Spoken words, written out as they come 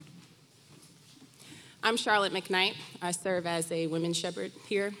I'm Charlotte McKnight. I serve as a women's shepherd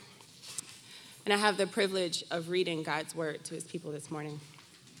here, and I have the privilege of reading God's word to his people this morning.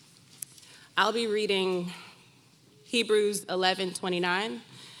 I'll be reading Hebrews 11:29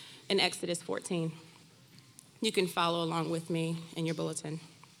 and Exodus 14. You can follow along with me in your bulletin.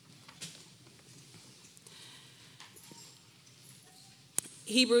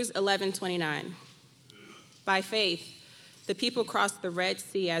 Hebrews 11:29. By faith, the people crossed the Red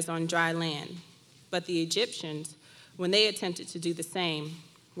Sea as on dry land, but the Egyptians, when they attempted to do the same,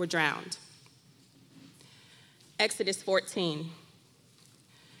 were drowned. Exodus 14.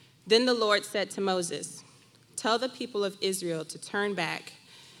 Then the Lord said to Moses, "Tell the people of Israel to turn back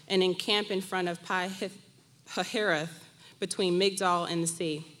and encamp in front of Pi-hahiroth between Migdol and the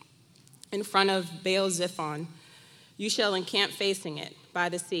sea, in front of Baal-zephon. You shall encamp facing it by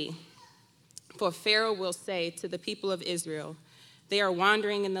the sea. For Pharaoh will say to the people of Israel, 'They are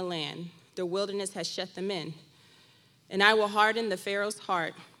wandering in the land. The wilderness has shut them in. And I will harden the Pharaoh's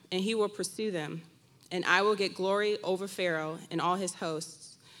heart, and he will pursue them. And I will get glory over Pharaoh and all his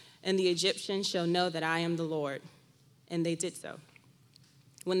hosts, and the Egyptians shall know that I am the Lord.' And they did so.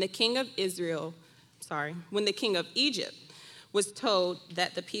 When the king of Egypt was told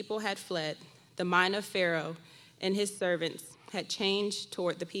that the people had fled, the mind of Pharaoh and his servants had changed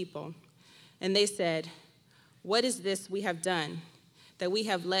toward the people. And they said, 'What is this we have done, that we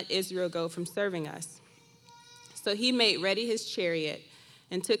have let Israel go from serving us?' So he made ready his chariot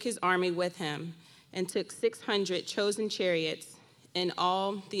and took his army with him, and took 600 chosen chariots and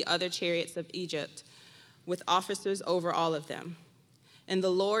all the other chariots of Egypt, with officers over all of them. And the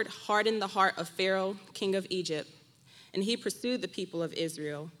Lord hardened the heart of Pharaoh, king of Egypt, and he pursued the people of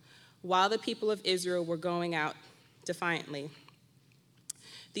Israel, while the people of Israel were going out defiantly.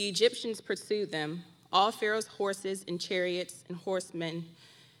 The Egyptians pursued them, all Pharaoh's horses and chariots and horsemen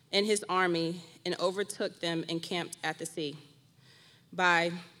and his army, and overtook them and camped at the sea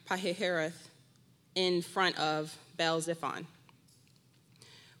by Pi-hahiroth in front of Baal-zephon.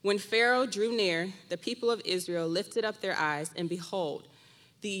 When Pharaoh drew near, the people of Israel lifted up their eyes, and behold,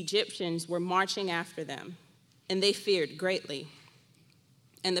 the Egyptians were marching after them, and they feared greatly.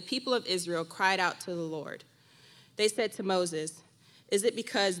 And the people of Israel cried out to the Lord. They said to Moses, 'Is it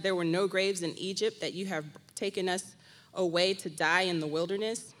because there were no graves in Egypt that you have taken us away to die in the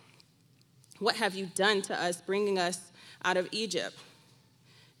wilderness? What have you done to us, bringing us out of Egypt?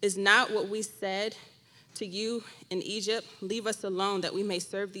 Is not what we said to you in Egypt, leave us alone that we may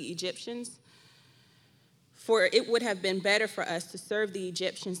serve the Egyptians? For it would have been better for us to serve the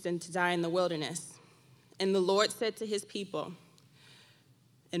Egyptians than to die in the wilderness.' And the Lord said to his people,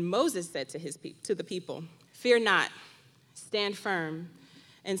 and Moses said to the people, 'Fear not, stand firm,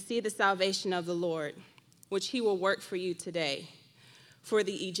 and see the salvation of the Lord, which he will work for you today. For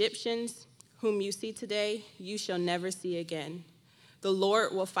the Egyptians whom you see today, you shall never see again. The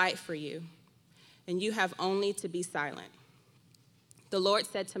Lord will fight for you, and you have only to be silent.' The Lord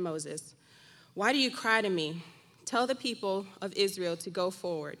said to Moses, 'Why do you cry to me? Tell the people of Israel to go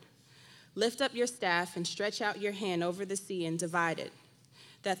forward. Lift up your staff and stretch out your hand over the sea and divide it,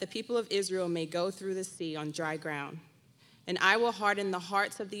 that the people of Israel may go through the sea on dry ground. And I will harden the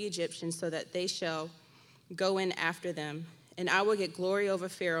hearts of the Egyptians so that they shall go in after them. And I will get glory over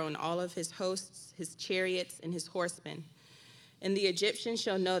Pharaoh and all of his hosts, his chariots, and his horsemen. And the Egyptians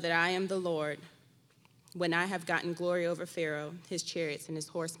shall know that I am the Lord, when I have gotten glory over Pharaoh, his chariots, and his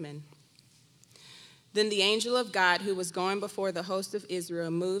horsemen.' Then the angel of God who was going before the host of Israel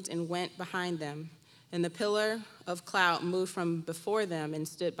moved and went behind them. And the pillar of cloud moved from before them and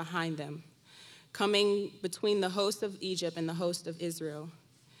stood behind them, coming between the host of Egypt and the host of Israel.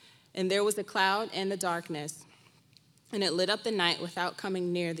 And there was a cloud and a darkness, and it lit up the night without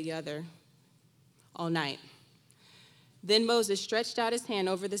coming near the other all night. Then Moses stretched out his hand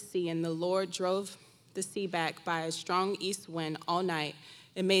over the sea, and the Lord drove the sea back by a strong east wind all night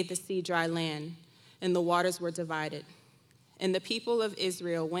and made the sea dry land, and the waters were divided. And the people of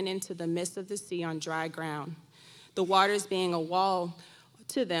Israel went into the midst of the sea on dry ground, the waters being a wall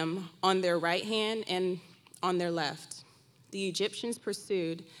to them on their right hand and on their left. The Egyptians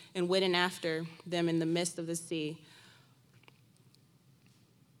pursued and went in after them in the midst of the sea.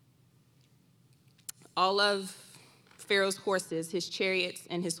 All of Pharaoh's horses, his chariots,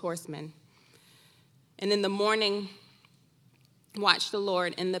 and his horsemen. And in the morning watched the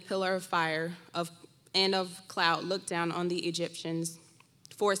Lord in the pillar of fire and of cloud looked down on the Egyptians'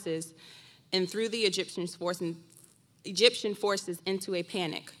 forces and threw the Egyptian forces into a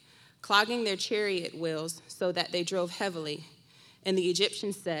panic, clogging their chariot wheels so that they drove heavily. And the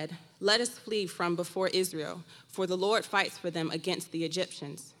Egyptians said, "Let us flee from before Israel, for the Lord fights for them against the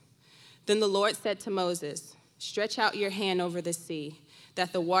Egyptians." Then the Lord said to Moses, "Stretch out your hand over the sea,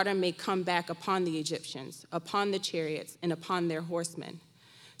 that the water may come back upon the Egyptians, upon the chariots, and upon their horsemen."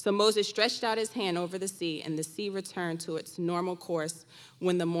 So Moses stretched out his hand over the sea, and the sea returned to its normal course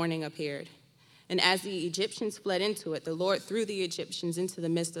when the morning appeared. And as the Egyptians fled into it, the Lord threw the Egyptians into the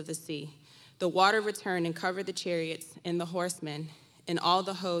midst of the sea. The water returned and covered the chariots and the horsemen and all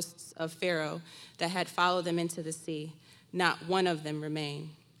the hosts of Pharaoh that had followed them into the sea. Not one of them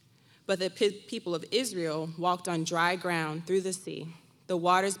remained. But the people of Israel walked on dry ground through the sea, the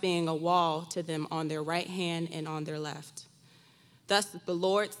waters being a wall to them on their right hand and on their left. Thus the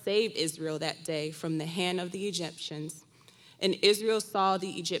Lord saved Israel that day from the hand of the Egyptians. And Israel saw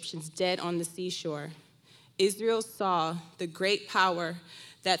the Egyptians dead on the seashore. Israel saw the great power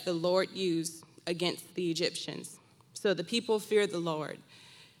that the Lord used against the Egyptians. So the people feared the Lord,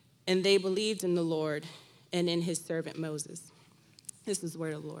 and they believed in the Lord and in his servant Moses. This is the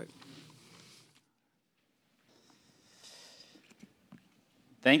word of the Lord.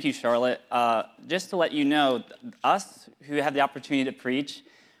 Thank you, Charlotte. Just to let you know, us who have the opportunity to preach,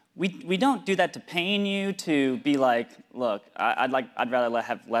 we don't do that to pain you, to be like, look, I'd rather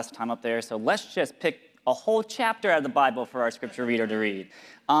have less time up there, so let's just pick a whole chapter out of the Bible for our scripture reader to read.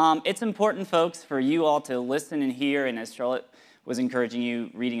 It's important, folks, for you all to listen and hear, and as Charlotte was encouraging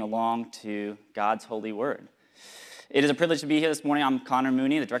you, reading along to God's holy word. It is a privilege to be here this morning. I'm Conor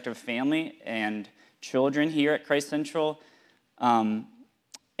Mooney, the Director of Family and Children here at Christ Central.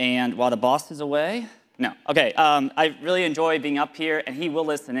 And while the boss is away, I really enjoy being up here, and he will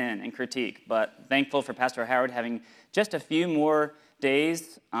listen in and critique, but thankful for Pastor Howard having just a few more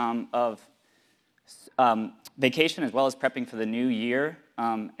days of vacation as well as prepping for the new year,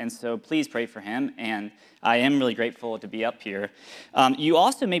 and so please pray for him, and I am really grateful to be up here. You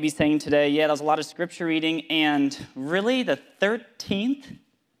also may be saying today, yeah, there's a lot of scripture reading, and really the 13th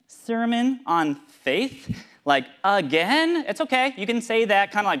sermon on faith? Like, again? It's okay. You can say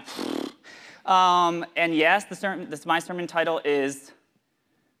that kind of like, and yes, my sermon title is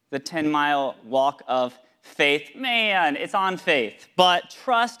The 10-Mile Walk of Faith. Man, it's on faith. But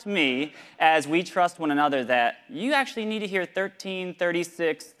trust me, as we trust one another, that you actually need to hear 13,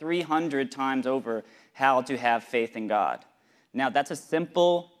 36, 300 times over how to have faith in God. Now, that's a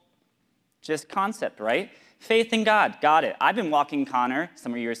simple, just concept, right? Faith in God. Got it. I've been walking, Connor,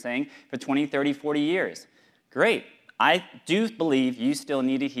 some of you are saying, for 20, 30, 40 years. Great. I do believe you still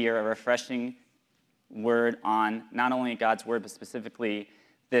need to hear a refreshing word on not only God's word, but specifically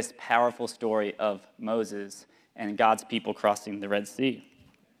this powerful story of Moses and God's people crossing the Red Sea.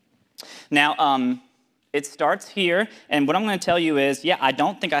 Now, it starts here, and what I'm going to tell you is, I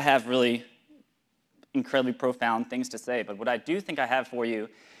don't think I have really incredibly profound things to say, but what I do think I have for you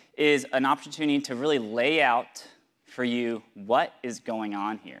is an opportunity to really lay out for you what is going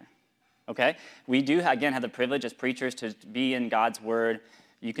on here. Okay? We do, again, have the privilege as preachers to be in God's word.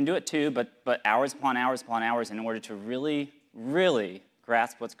 You can do it too, but hours upon hours upon hours in order to really, really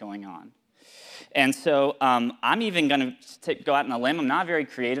grasp what's going on. And so I'm even going to go out on a limb. I'm not a very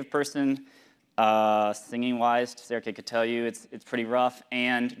creative person. Singing-wise, Sarah could tell you it's pretty rough.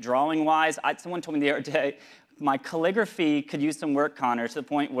 And drawing-wise, someone told me the other day, my calligraphy could use some work, Connor, to the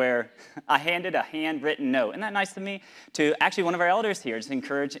point where I handed a handwritten note. Isn't that nice of me? To actually one of our elders here,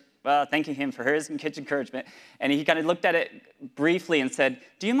 just thanking him for his encouragement. And he kind of looked at it briefly and said,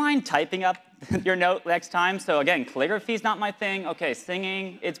 do you mind typing up your note next time? So again, calligraphy is not my thing. Okay,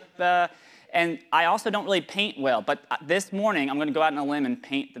 singing, and I also don't really paint well. But this morning, I'm going to go out on a limb and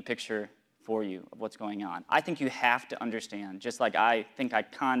paint the picture for you of what's going on. I think you have to understand, just like I think I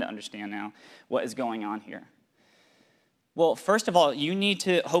kind of understand now, what is going on here. Well, first of all, you need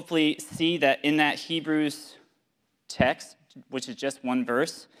to hopefully see that in that Hebrews text, which is just one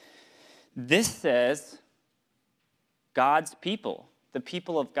verse, this says God's people, the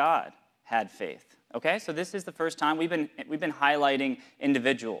people of God, had faith. Okay, so this is the first time we've been highlighting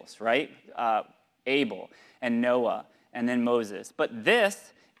individuals, right? Abel and Noah and then Moses. But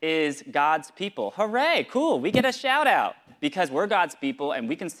this is God's people. Hooray, cool, we get a shout out because we're God's people and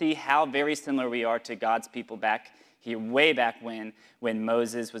we can see how very similar we are to God's people back here, way back when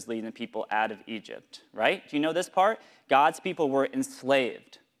Moses was leading the people out of Egypt, right? Do you know this part? God's people were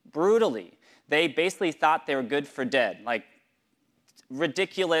enslaved brutally. They basically thought they were good for dead, like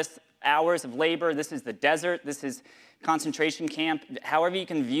ridiculous hours of labor. This is the desert. This is concentration camp. However you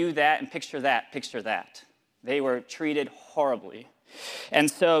can view that and picture that. They were treated horribly.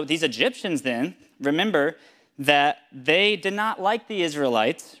 And so these Egyptians then, remember that they did not like the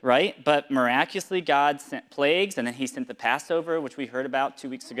Israelites, right? But miraculously, God sent plagues, and then he sent the Passover, which we heard about 2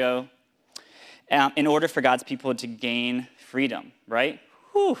 weeks ago, in order for God's people to gain freedom, right?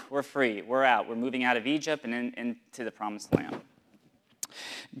 whew, we're free, we're out. We're moving out of Egypt and into the promised land.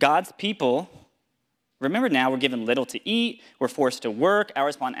 God's people, remember now, we're given little to eat. We're forced to work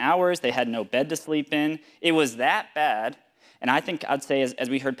hours upon hours. They had no bed to sleep in. It was that bad. And I think I'd say, as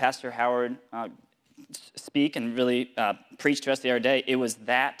we heard Pastor Howard speak and really preach to us the other day, it was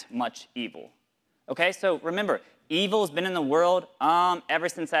that much evil. Okay, so remember, evil has been in the world ever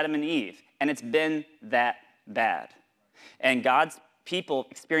since Adam and Eve, and it's been that bad. And God's people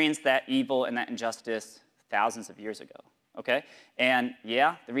experienced that evil and that injustice thousands of years ago. Okay, and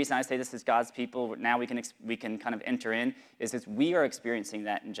yeah, the reason I say this is God's people. Now we can kind of enter in is we are experiencing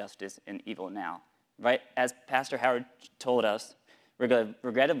that injustice and evil now, right? As Pastor Howard told us,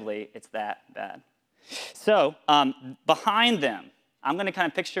 regrettably, it's that bad. So behind them, I'm going to kind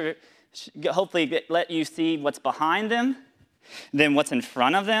of picture, hopefully let you see what's behind them, then what's in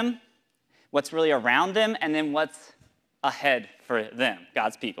front of them, what's really around them, and then what's ahead for them,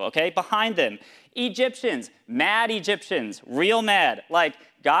 God's people, okay? Behind them, Egyptians, real mad. Like,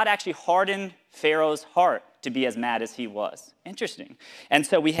 God actually hardened Pharaoh's heart to be as mad as he was. Interesting. And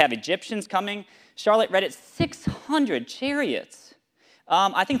so we have Egyptians coming. Charlotte read it, 600 chariots.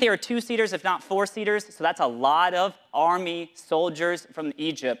 I think they were 2-seaters, if not 4-seaters, so that's a lot of army soldiers from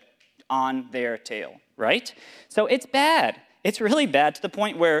Egypt on their tail, right? So it's bad. It's really bad to the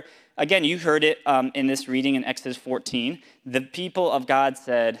point where, again, you heard it in this reading in Exodus 14. The people of God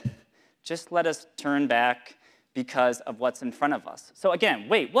said, just let us turn back because of what's in front of us. So again,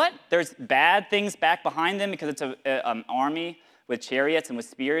 wait, what? There's bad things back behind them because it's an army with chariots and with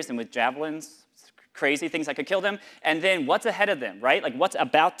spears and with javelins, crazy things that could kill them. And then what's ahead of them, right? Like what's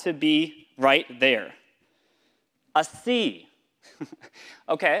about to be right there? A sea.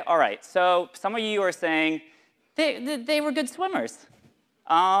 Okay, all right. So some of you are saying they were good swimmers.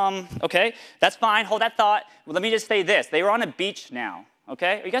 Okay, that's fine. Hold that thought. Well, let me just say this. They were on a beach now.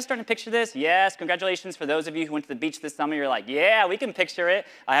 Okay, are you guys starting to picture this? Yes, congratulations for those of you who went to the beach this summer. You're like, yeah, we can picture it.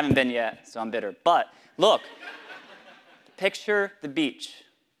 I haven't been yet, so I'm bitter. But look, picture the beach.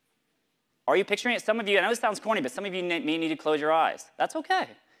 Are you picturing it? Some of you, I know this sounds corny, but some of you may need to close your eyes. That's okay.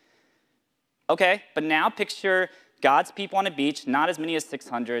 Okay, but now picture God's people on a beach, not as many as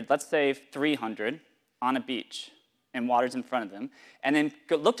 600, let's say 300 on a beach, and water's in front of them. And then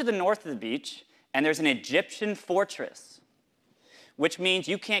look to the north of the beach, and there's an Egyptian fortress, which means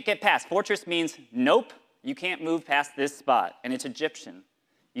you can't get past. Fortress means, nope, you can't move past this spot, and it's Egyptian.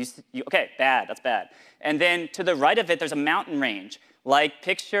 Okay, bad, that's bad. And then to the right of it, there's a mountain range. Like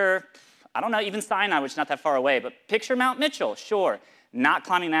picture, I don't know, even Sinai, which is not that far away, but picture Mount Mitchell, sure. Not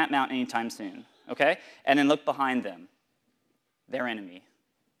climbing that mountain anytime soon, okay? And then look behind them, their enemy.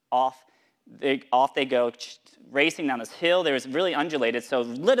 Off they go, racing down this hill. There was really undulated, so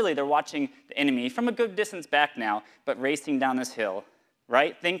literally they're watching the enemy from a good distance back now, but racing down this hill,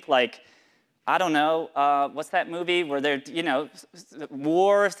 right? Think like, I don't know, what's that movie where they're,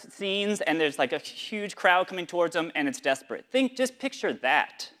 war scenes and there's like a huge crowd coming towards them and it's desperate. Just picture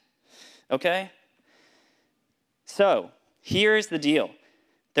that, okay? So here's the deal.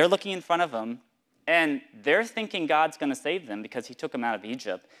 They're looking in front of them and they're thinking God's going to save them because he took them out of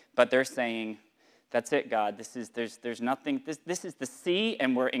Egypt, but they're saying, that's it, God. There's nothing. This is the sea,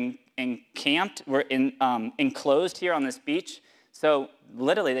 and we're encamped. We're enclosed here on this beach. So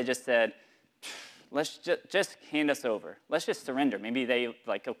literally, they just said, let's just hand us over. Let's just surrender. Maybe they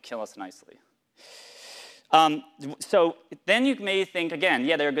go kill us nicely. So then you may think again,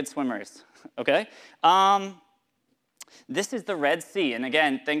 yeah, they're good swimmers. Okay. This is the Red Sea, and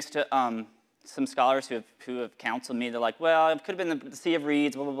again, thanks to some scholars who have counseled me, they're like, well, it could have been the Sea of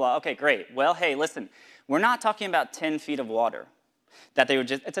Reeds, blah, blah, blah. Okay, great. Well, hey, listen, we're not talking about 10 feet of water. That they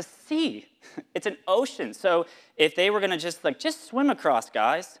would it's a sea. It's an ocean. So if they were going to just swim across,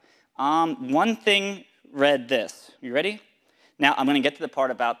 guys, one thing read this. You ready? Now, I'm going to get to the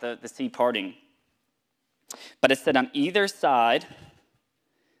part about the sea parting. But it said on either side,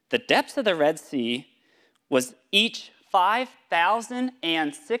 the depths of the Red Sea was each 5,000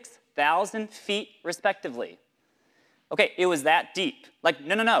 and 6,000 feet, respectively. Okay, it was that deep.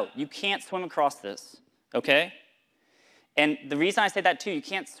 No, you can't swim across this, okay? And the reason I say that too, you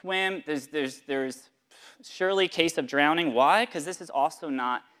can't swim, there's surely a case of drowning. Why? Because this is also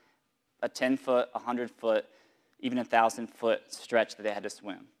not a 10-foot, 100-foot, even 1,000-foot stretch that they had to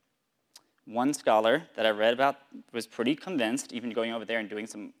swim. One scholar that I read about was pretty convinced, even going over there and doing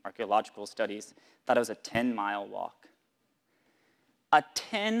some archaeological studies, thought it was a 10-mile walk. A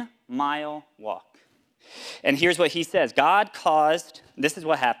 10-mile walk. And here's what he says. This is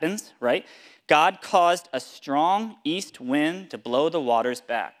what happens, right? God caused a strong east wind to blow the waters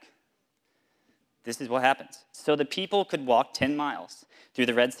back. This is what happens. So the people could walk 10 miles through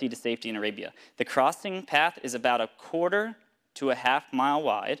the Red Sea to safety in Arabia. The crossing path is about a quarter to a half mile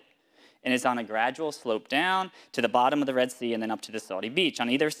wide and is on a gradual slope down to the bottom of the Red Sea and then up to the salty beach. On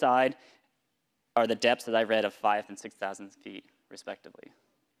either side are the depths, as I read, of 5,000 and 6,000 feet, respectively.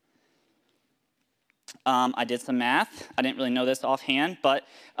 I did some math. I didn't really know this offhand, but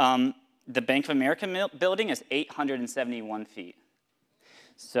the Bank of America building is 871 feet.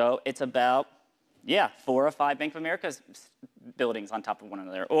 So it's about, 4 or 5 Bank of America's buildings on top of one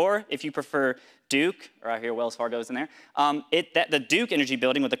another. Or if you prefer Duke, or I hear Wells Fargo's in there, the Duke Energy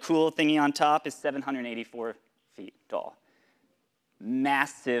Building with the cool thingy on top is 784 feet tall.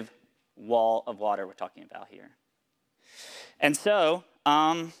 Massive wall of water we're talking about here. And so,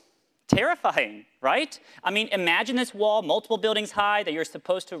 terrifying, right? I mean, imagine this wall, multiple buildings high, that you're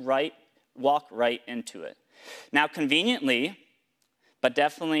supposed to walk right into it. Now, conveniently, but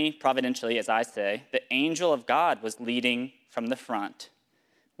definitely providentially, as I say, the angel of God was leading from the front,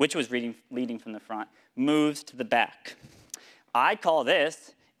 leading from the front, moves to the back. I call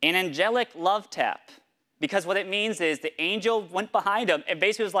this an angelic love tap, because what it means is the angel went behind him and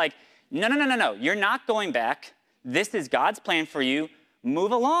basically was like, no, you're not going back. This is God's plan for you.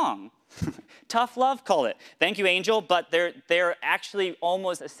 Move along. Tough love, call it. Thank you, angel, but they're actually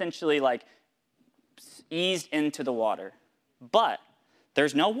almost essentially like eased into the water. But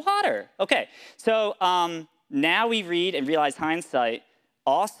there's no water. Okay, so now we read and realize hindsight,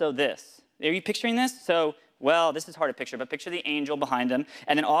 also this. Are you picturing this? So, well, this is hard to picture, but picture the angel behind him,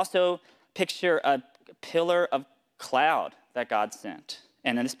 and then also picture a pillar of cloud that God sent.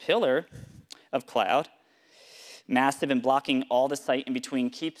 And then this pillar of cloud, massive and blocking all the sight in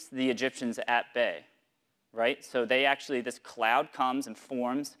between, keeps the Egyptians at bay, right? So this cloud comes and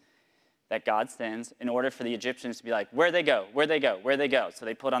forms that God sends in order for the Egyptians to be like, where'd they go? So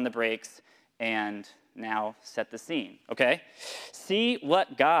they put on the brakes and now set the scene, okay? See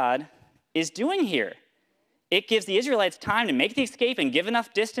what God is doing here. It gives the Israelites time to make the escape and give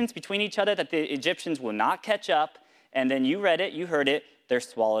enough distance between each other that the Egyptians will not catch up, and then you read it, you heard it, they're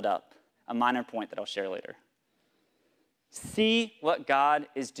swallowed up. A minor point that I'll share later. See what God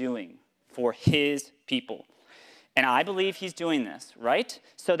is doing for his people. And I believe he's doing this, right?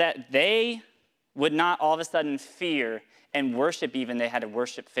 So that they would not all of a sudden fear and worship, even they had to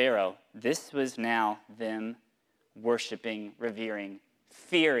worship Pharaoh. This was now them worshiping, revering,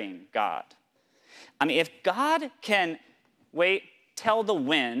 fearing God. I mean, if God can tell the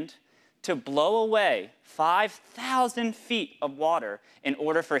wind to blow away 5,000 feet of water in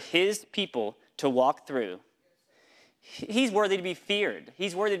order for his people to walk through, he's worthy to be feared.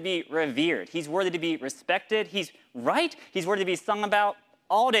 He's worthy to be revered. He's worthy to be respected. He's worthy to be sung about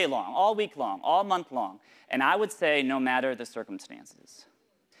all day long, all week long, all month long. And I would say no matter the circumstances.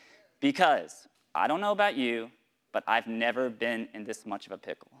 Because I don't know about you, but I've never been in this much of a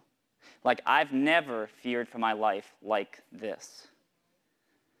pickle. Like, I've never feared for my life like this.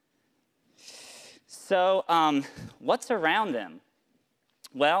 So what's around them?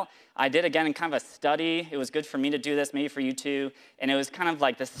 Well, I did, again, kind of a study. It was good for me to do this, maybe for you too. And it was kind of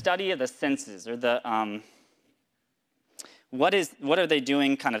like the study of the senses, or the, what are they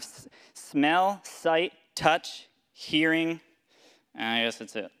doing? Kind of smell, sight, touch, hearing. I guess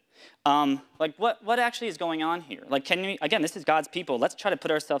that's it. Like, what actually is going on here? Like, again, this is God's people. Let's try to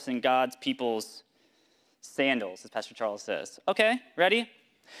put ourselves in God's people's sandals, as Pastor Charles says. Okay, ready?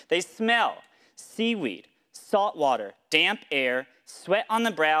 They smell seaweed, salt water, damp air, sweat on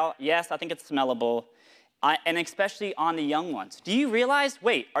the brow. Yes, I think it's smellable. And especially on the young ones. Do you realize,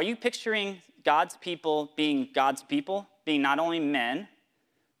 are you picturing God's people being not only men,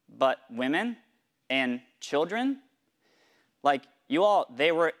 but women and children? Like,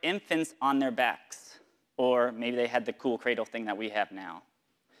 they were infants on their backs. Or maybe they had the cool cradle thing that we have now.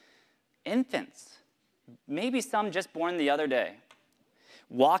 Infants. Maybe some just born the other day.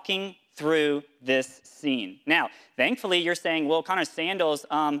 Walking through this scene. Now, thankfully, you're saying, well, Connor's sandals,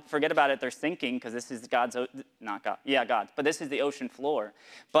 forget about it, they're sinking, because this is God's, but this is the ocean floor.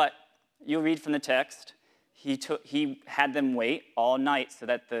 But you'll read from the text, he had them wait all night so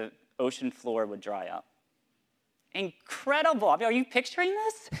that the ocean floor would dry up. Incredible. I mean, are you picturing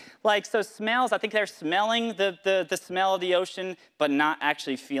this? Like, so smells, I think they're smelling the smell of the ocean, but not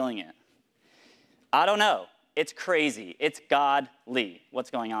actually feeling it. I don't know. It's crazy. It's godly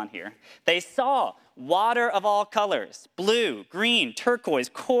what's going on here. They saw water of all colors, blue, green, turquoise,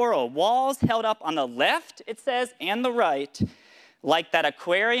 coral, walls held up on the left, it says, and the right, like that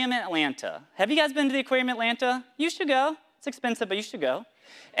aquarium in Atlanta. Have you guys been to the aquarium in Atlanta? You should go. It's expensive, but you should go.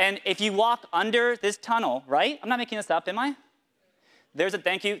 And if you walk under this tunnel, right? I'm not making this up, am I?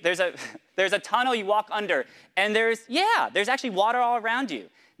 Thank you. There's a tunnel you walk under, and there's actually water all around you.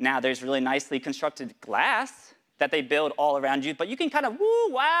 Now, there's really nicely constructed glass that they build all around you, but you can kind of,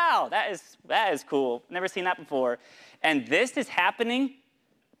 wow, that is cool. Never seen that before. And this is happening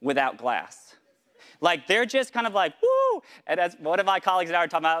without glass. Like, they're just kind of like, woo, and as one of my colleagues and I were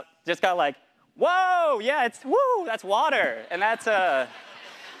talking about, just kind of like, whoa, yeah, that's water. And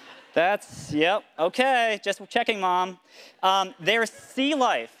yep, okay, just checking, Mom. There's sea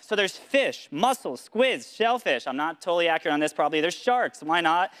life. So there's fish, mussels, squids, shellfish. I'm not totally accurate on this probably. There's sharks, why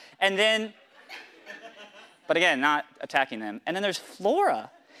not? And then, but again, not attacking them. And then there's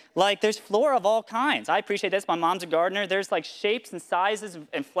flora. Like, there's flora of all kinds. I appreciate this. My mom's a gardener. There's like shapes and sizes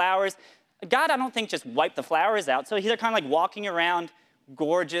and flowers. God, I don't think, just wiped the flowers out. So they're kind of like walking around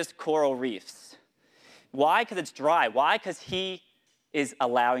gorgeous coral reefs. Why? Because it's dry. Why? Because he is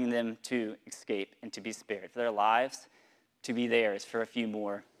allowing them to escape and to be spared, for their lives to be theirs for a few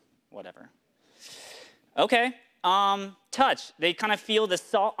more, whatever. Okay, touch. They kind of feel the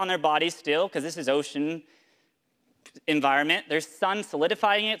salt on their bodies still, because this is ocean environment. There's sun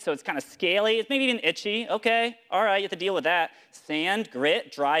solidifying it, so it's kind of scaly. It's maybe even itchy. Okay, all right, you have to deal with that. Sand,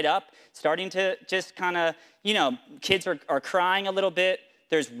 grit, dried up, starting to just kind of, kids are crying a little bit.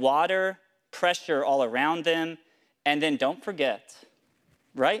 There's water, pressure all around them. And then don't forget,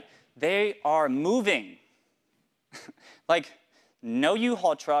 right? They are moving. Like, no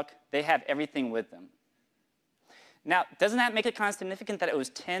U-Haul truck, they have everything with them. Now, doesn't that make it kind of significant that it was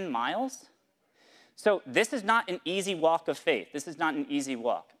 10 miles? So this is not an easy walk of faith. This is not an easy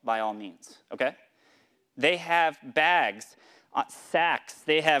walk, by all means, okay? They have bags, sacks,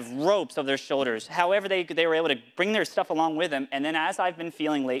 they have ropes over their shoulders. However, they were able to bring their stuff along with them. And then as I've been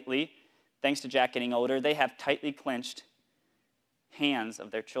feeling lately, thanks to Jack getting older, they have tightly clenched hands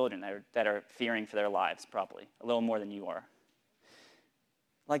of their children that are fearing for their lives, probably, a little more than you are.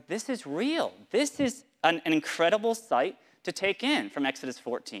 Like, this is real. This is an incredible sight to take in from Exodus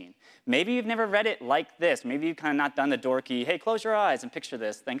 14. Maybe you've never read it like this. Maybe you've kind of not done the dorky, hey, close your eyes and picture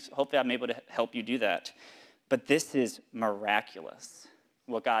this. Thanks. Hopefully I'm able to help you do that. But this is miraculous,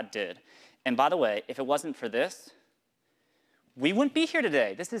 what God did. And by the way, if it wasn't for this, we wouldn't be here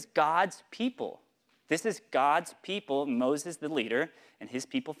today. This is God's people. This is God's people, Moses the leader, and his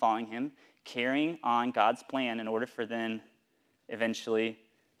people following him, carrying on God's plan in order for then, eventually,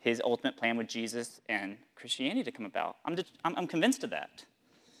 his ultimate plan with Jesus and Christianity to come about. I'm convinced of that.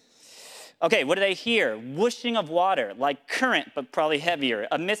 Okay, what do they hear? Whooshing of water, like current, but probably heavier.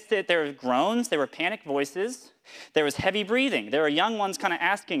 Amidst it, there were groans, there were panicked voices, there was heavy breathing. There were young ones kind of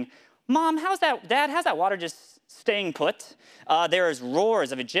asking, Mom, Dad, how's that water just staying put? There was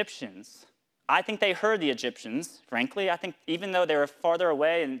roars of Egyptians. I think they heard the Egyptians, frankly. I think even though they were farther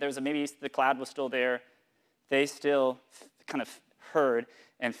away and maybe the cloud was still there, they still kind of heard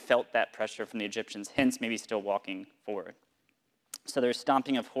and felt that pressure from the Egyptians, hence maybe still walking forward. So there's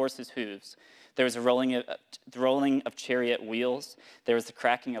stomping of horses' hooves. There was a rolling of chariot wheels. There was the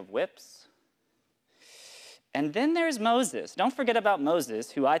cracking of whips. And then there's Moses. Don't forget about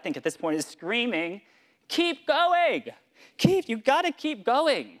Moses, who I think at this point is screaming, keep going. You got to keep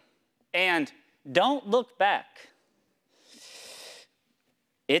going. And don't look back.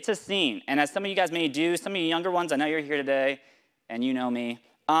 It's a scene. And as some of you guys may do, some of you younger ones, I know you're here today, and you know me.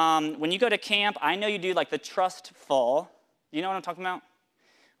 When you go to camp, I know you do like the trust fall. You know what I'm talking about?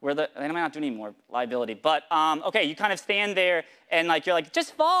 They might not do any more liability, but okay, you kind of stand there and you're like,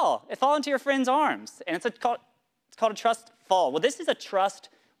 just fall. Fall into your friend's arms. And it's called a trust fall. Well, this is a trust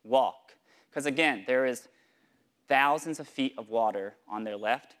walk. Because again, there is thousands of feet of water on their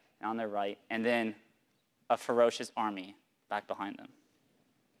left and on their right, and then a ferocious army back behind them.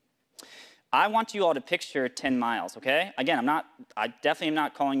 I want you all to picture 10 miles, okay? Again, I definitely am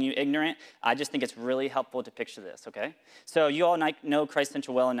not calling you ignorant. I just think it's really helpful to picture this, okay? So you all know Christ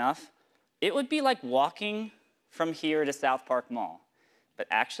Central well enough. It would be like walking from here to South Park Mall, but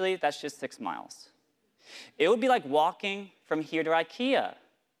actually that's just 6 miles. It would be like walking from here to IKEA.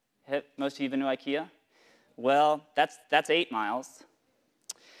 Most of you been to IKEA? Well, that's 8 miles.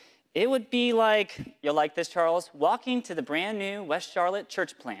 It would be like, you'll like this, Charles, walking to the brand new West Charlotte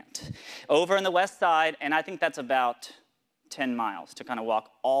church plant over on the west side, and I think that's about 10 miles to kind of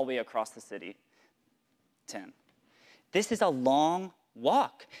walk all the way across the city. 10. This is a long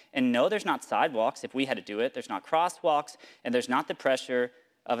walk. And no, there's not sidewalks if we had to do it. There's not crosswalks, and there's not the pressure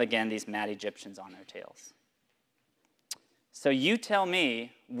of, again, these mad Egyptians on their tails. So you tell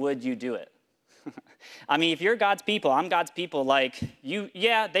me, would you do it? I mean, if you're God's people, I'm God's people, they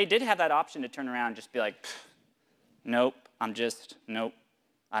did have that option to turn around and just be like, nope, I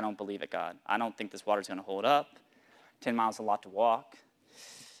don't believe it, God. I don't think this water's going to hold up. 10 miles is a lot to walk.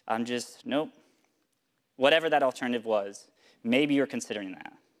 Nope. Whatever that alternative was, maybe you're considering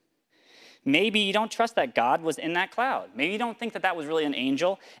that. Maybe you don't trust that God was in that cloud. Maybe you don't think that that was really an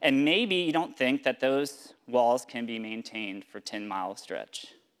angel, and maybe you don't think that those walls can be maintained for 10-mile stretch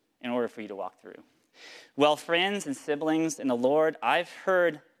in order for you to walk through. Well, friends and siblings in the Lord, I've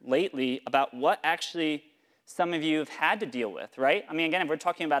heard lately about what actually some of you have had to deal with, right? I mean, again, if we're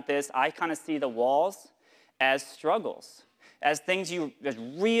talking about this, I kind of see the walls as struggles, as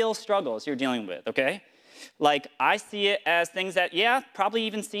real struggles you're dealing with, okay? Like, I see it as things that, probably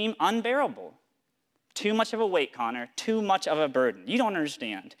even seem unbearable. Too much of a weight, Connor. Too much of a burden. You don't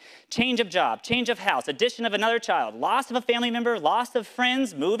understand. Change of job, change of house, addition of another child, loss of a family member, loss of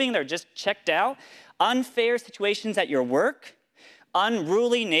friends, moving, they're just checked out, unfair situations at your work,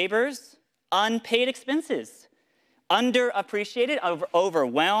 unruly neighbors, unpaid expenses, underappreciated,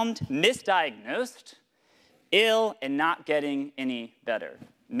 overwhelmed, misdiagnosed, ill, and not getting any better.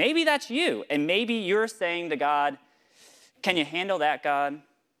 Maybe that's you, and maybe you're saying to God, can you handle that, God?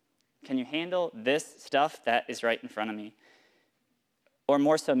 Can you handle this stuff that is right in front of me? Or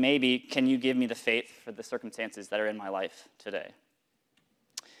more so, maybe, can you give me the faith for the circumstances that are in my life today?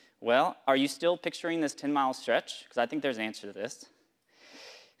 Well, are you still picturing this 10-mile stretch? Because I think there's an answer to this.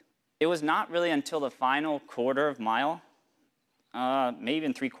 It was not really until the final quarter of a mile, maybe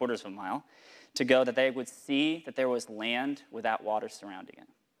even 3/4 of a mile, to go that they would see that there was land without water surrounding it.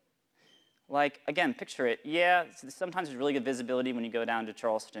 Like, again, picture it. Yeah, sometimes there's really good visibility when you go down to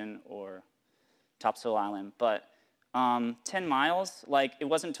Charleston or Topsail Island, but 10 miles, like, it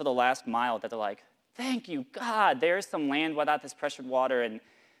wasn't until the last mile that they're like, thank you, God, there's some land without this pressured water, and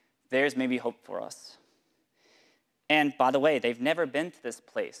there's maybe hope for us. And by the way, they've never been to this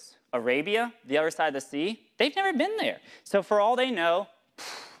place. Arabia, the other side of the sea, they've never been there. So for all they know,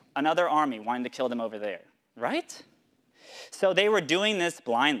 another army wanting to kill them over there, right? So they were doing this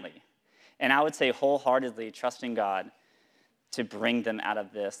blindly. And I would say wholeheartedly trusting God to bring them out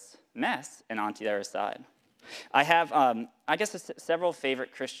of this mess and onto the other side. I have, several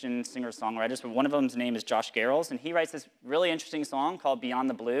favorite Christian singer-songwriters. One of them's name is Josh Garrels, and he writes this really interesting song called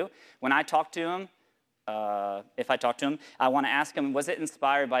Beyond the Blue. When I talk to him, if I talk to him, I want to ask him, was it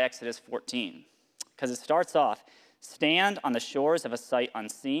inspired by Exodus 14? Because it starts off, stand on the shores of a sight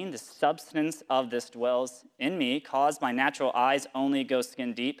unseen. The substance of this dwells in me. Cause my natural eyes only go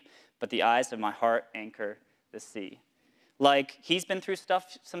skin deep, but the eyes of my heart anchor the sea. Like, he's been through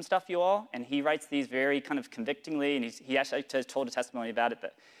some stuff, you all, and he writes these very kind of convictingly, and he actually told a testimony about it,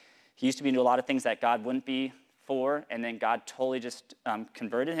 that he used to be into a lot of things that God wouldn't be for, and then God totally just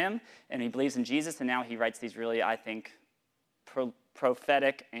converted him, and he believes in Jesus, and now he writes these really, I think,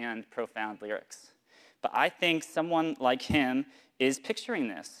 prophetic and profound lyrics. But I think someone like him is picturing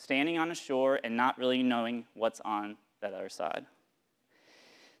this, standing on a shore and not really knowing what's on that other side.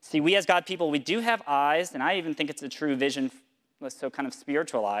 See, we as God people, we do have eyes, and I even think it's a true vision, so kind of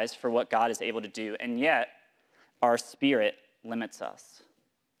spiritual eyes for what God is able to do, and yet our spirit limits us.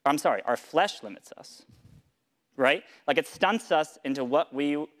 Our flesh limits us, right? Like, it stunts us into what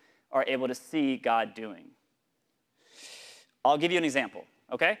we are able to see God doing. I'll give you an example,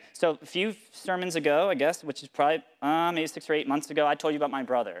 okay? So a few sermons ago, I guess, which is probably maybe 6 or 8 months ago, I told you about my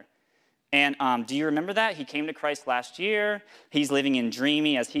brother. And do you remember that? He came to Christ last year. He's living in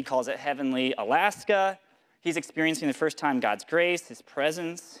dreamy, as he calls it, heavenly Alaska. He's experiencing the first time God's grace, his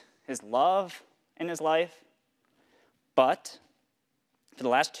presence, his love in his life. But for the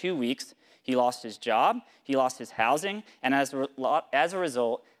last 2 weeks, he lost his job, he lost his housing, and as a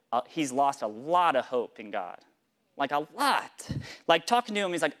result, he's lost a lot of hope in God. Like, a lot. Like, talking to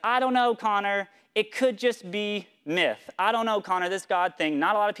him, he's like, I don't know, Connor. It could just be myth. I don't know, Connor, this God thing,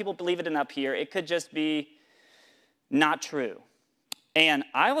 not a lot of people believe it up here. It could just be not true. And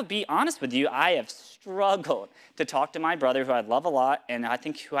I will be honest with you, I have struggled to talk to my brother, who I love a lot, and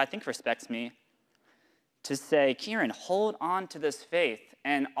who I think respects me, to say, Kieran, hold on to this faith,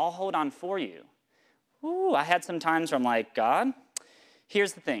 and I'll hold on for you. Ooh, I had some times where I'm like, God,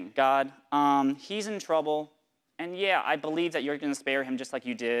 here's the thing, God, he's in trouble, and yeah, I believe that you're going to spare him just like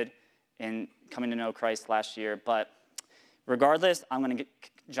you did in coming to know Christ last year, but regardless, I'm going to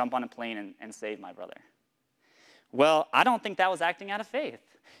jump on a plane and save my brother. Well, I don't think that was acting out of faith,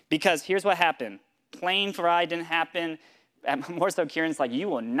 because here's what happened. Plane ride didn't happen. More so, Kieran's like, you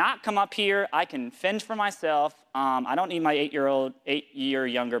will not come up here. I can fend for myself. I don't need my 8-year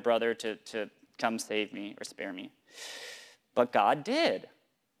younger brother to come save me or spare me. But God did.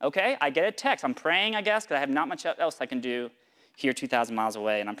 Okay, I get a text. I'm praying, I guess, because I have not much else I can do here 2,000 miles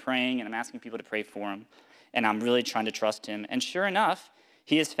away, and I'm praying, and I'm asking people to pray for him, and I'm really trying to trust him. And sure enough,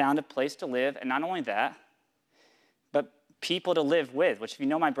 he has found a place to live, and not only that, people to live with, which if you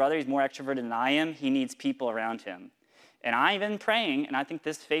know my brother, he's more extroverted than I am. He needs people around him. And I've been praying, and I think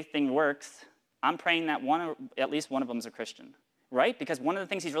this faith thing works. I'm praying that at least one of them is a Christian, right? Because one of the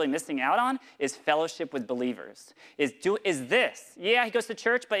things he's really missing out on is fellowship with believers. Is this. Yeah, he goes to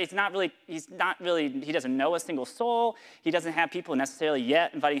church, but he doesn't know a single soul. He doesn't have people necessarily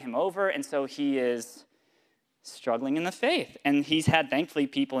yet inviting him over, and so he is struggling in the faith. And he's had, thankfully,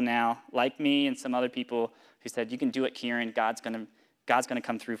 people now, like me and some other people, who said, you can do it, Kieran. God's gonna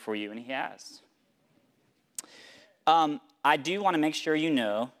come through for you, and he has. I do want to make sure you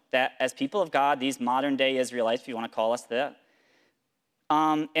know that as people of God, these modern-day Israelites, if you want to call us that,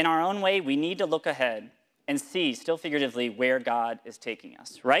 in our own way, we need to look ahead and see, still figuratively, where God is taking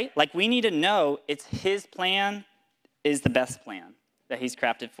us, right? Like, we need to know it's his plan is the best plan that he's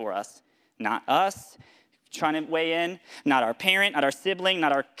crafted for us, not us trying to weigh in, not our parent, not our sibling,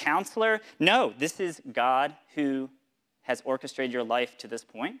 not our counselor. No, this is God who has orchestrated your life to this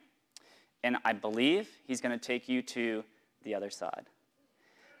point, and I believe he's going to take you to the other side.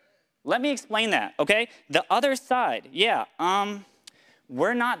 Let me explain that, okay? The other side,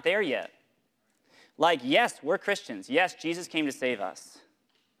 we're not there yet. Like, yes, we're Christians. Yes, Jesus came to save us.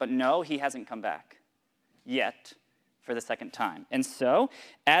 But no, he hasn't come back yet for the second time. And so,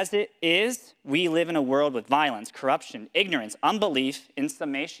 as it is, we live in a world with violence, corruption, ignorance, unbelief, in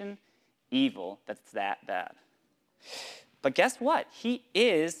summation, evil that's that bad. But guess what? He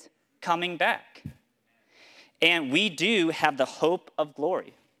is coming back. And we do have the hope of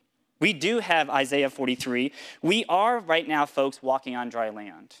glory. We do have Isaiah 43. We are right now, folks, walking on dry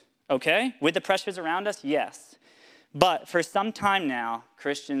land, okay? With the pressures around us, yes. But for some time now,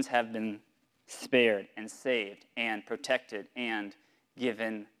 Christians have been spared and saved and protected and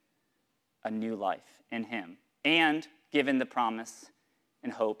given a new life in him and given the promise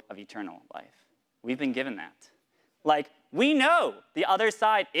and hope of eternal life. We've been given that. Like, we know the other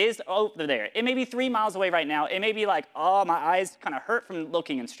side is over there. It may be 3 miles away right now. It may be like, oh, my eyes kind of hurt from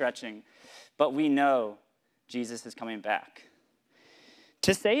looking and stretching. But we know Jesus is coming back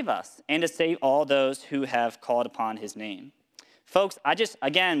to save us and to save all those who have called upon his name. Folks,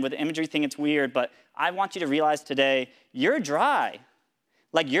 again, with the imagery thing, it's weird, but I want you to realize today, you're dry.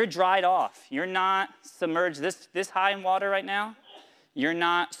 Like, you're dried off. You're not submerged this high in water right now. You're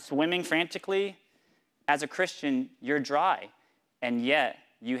not swimming frantically. As a Christian, you're dry, and yet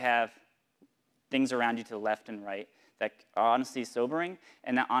you have things around you to the left and right that are honestly sobering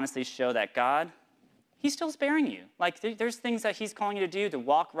and that honestly show that God, he's still sparing you. Like, there's things that he's calling you to do, to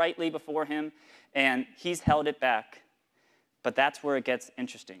walk rightly before him, and he's held it back. But that's where it gets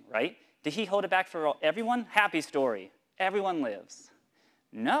interesting, right? Did he hold it back for everyone? Happy story. Everyone lives.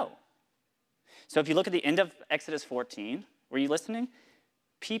 No. So if you look at the end of Exodus 14, were you listening?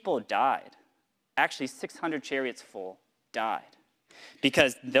 People died. Actually, 600 chariots full died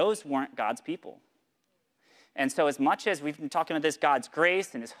because those weren't God's people. And so as much as we've been talking about this, God's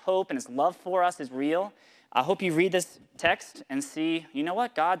grace and his hope and his love for us is real, I hope you read this text and see, you know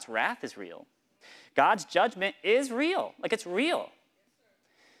what? God's wrath is real. God's judgment is real. Like, it's real.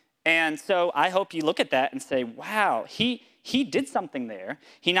 And so I hope you look at that and say, wow, he did something there.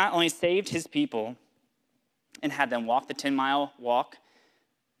 He not only saved his people and had them walk the 10-mile walk,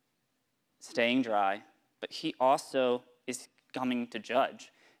 staying dry, but he also is coming to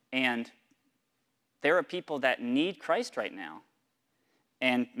judge. And there are people that need Christ right now.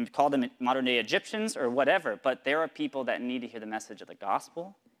 And we call them modern-day Egyptians or whatever, but there are people that need to hear the message of the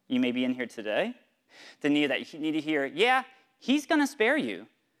gospel. You may be in here today. That need to hear, yeah, he's going to spare you,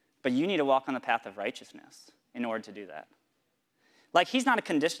 but you need to walk on the path of righteousness in order to do that. Like, he's not a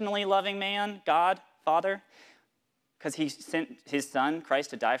conditionally loving man, God, Father, because he sent his son, Christ,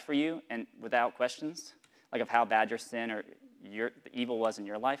 to die for you, and without questions, like of how bad your sin or the evil was in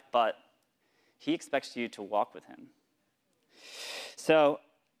your life, but he expects you to walk with him. So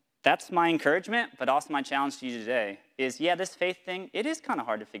that's my encouragement, but also my challenge to you today is, this faith thing, it is kind of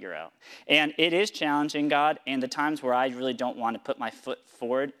hard to figure out. And it is challenging, God, and the times where I really don't want to put my foot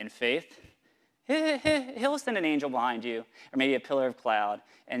forward in faith, he'll send an angel behind you, or maybe a pillar of cloud,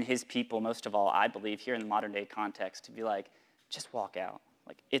 and his people, most of all, I believe, here in the modern day context, to be like, just walk out.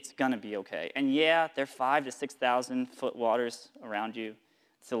 Like, it's going to be okay. And there are 5,000 to 6,000 foot waters around you,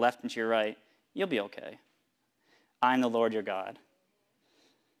 to the left and to your right. You'll be okay. I'm the Lord your God.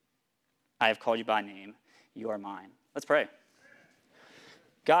 I have called you by name. You are mine. Let's pray.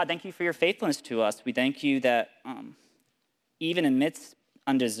 God, thank you for your faithfulness to us. We thank you that even amidst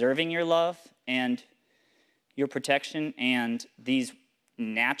undeserving your love and your protection and these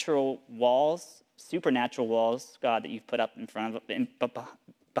natural walls, supernatural walls, God, that you've put up in front of,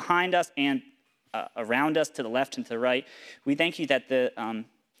 behind us and around us, to the left and to the right. We thank you that the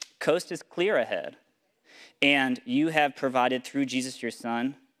coast is clear ahead, and you have provided through Jesus, your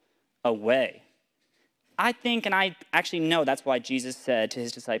son, a way. I think, and I actually know that's why Jesus said to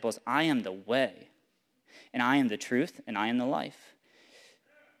his disciples, I am the way, and I am the truth, and I am the life.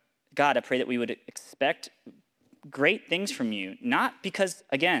 God, I pray that we would expect great things from you, not because,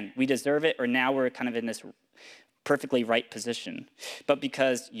 again, we deserve it or now we're kind of in this perfectly right position, but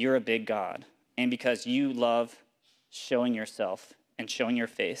because you're a big God and because you love showing yourself and showing your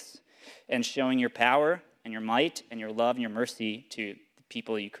face and showing your power and your might and your love and your mercy to the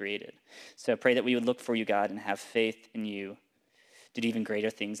people you created. So I pray that we would look for you, God, and have faith in you to do even greater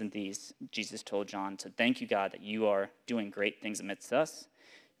things than these. Jesus told John. So thank you, God, that you are doing great things amidst us.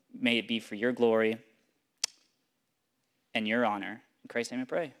 May it be for your glory and your honor. In Christ's name I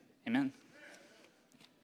pray. Amen.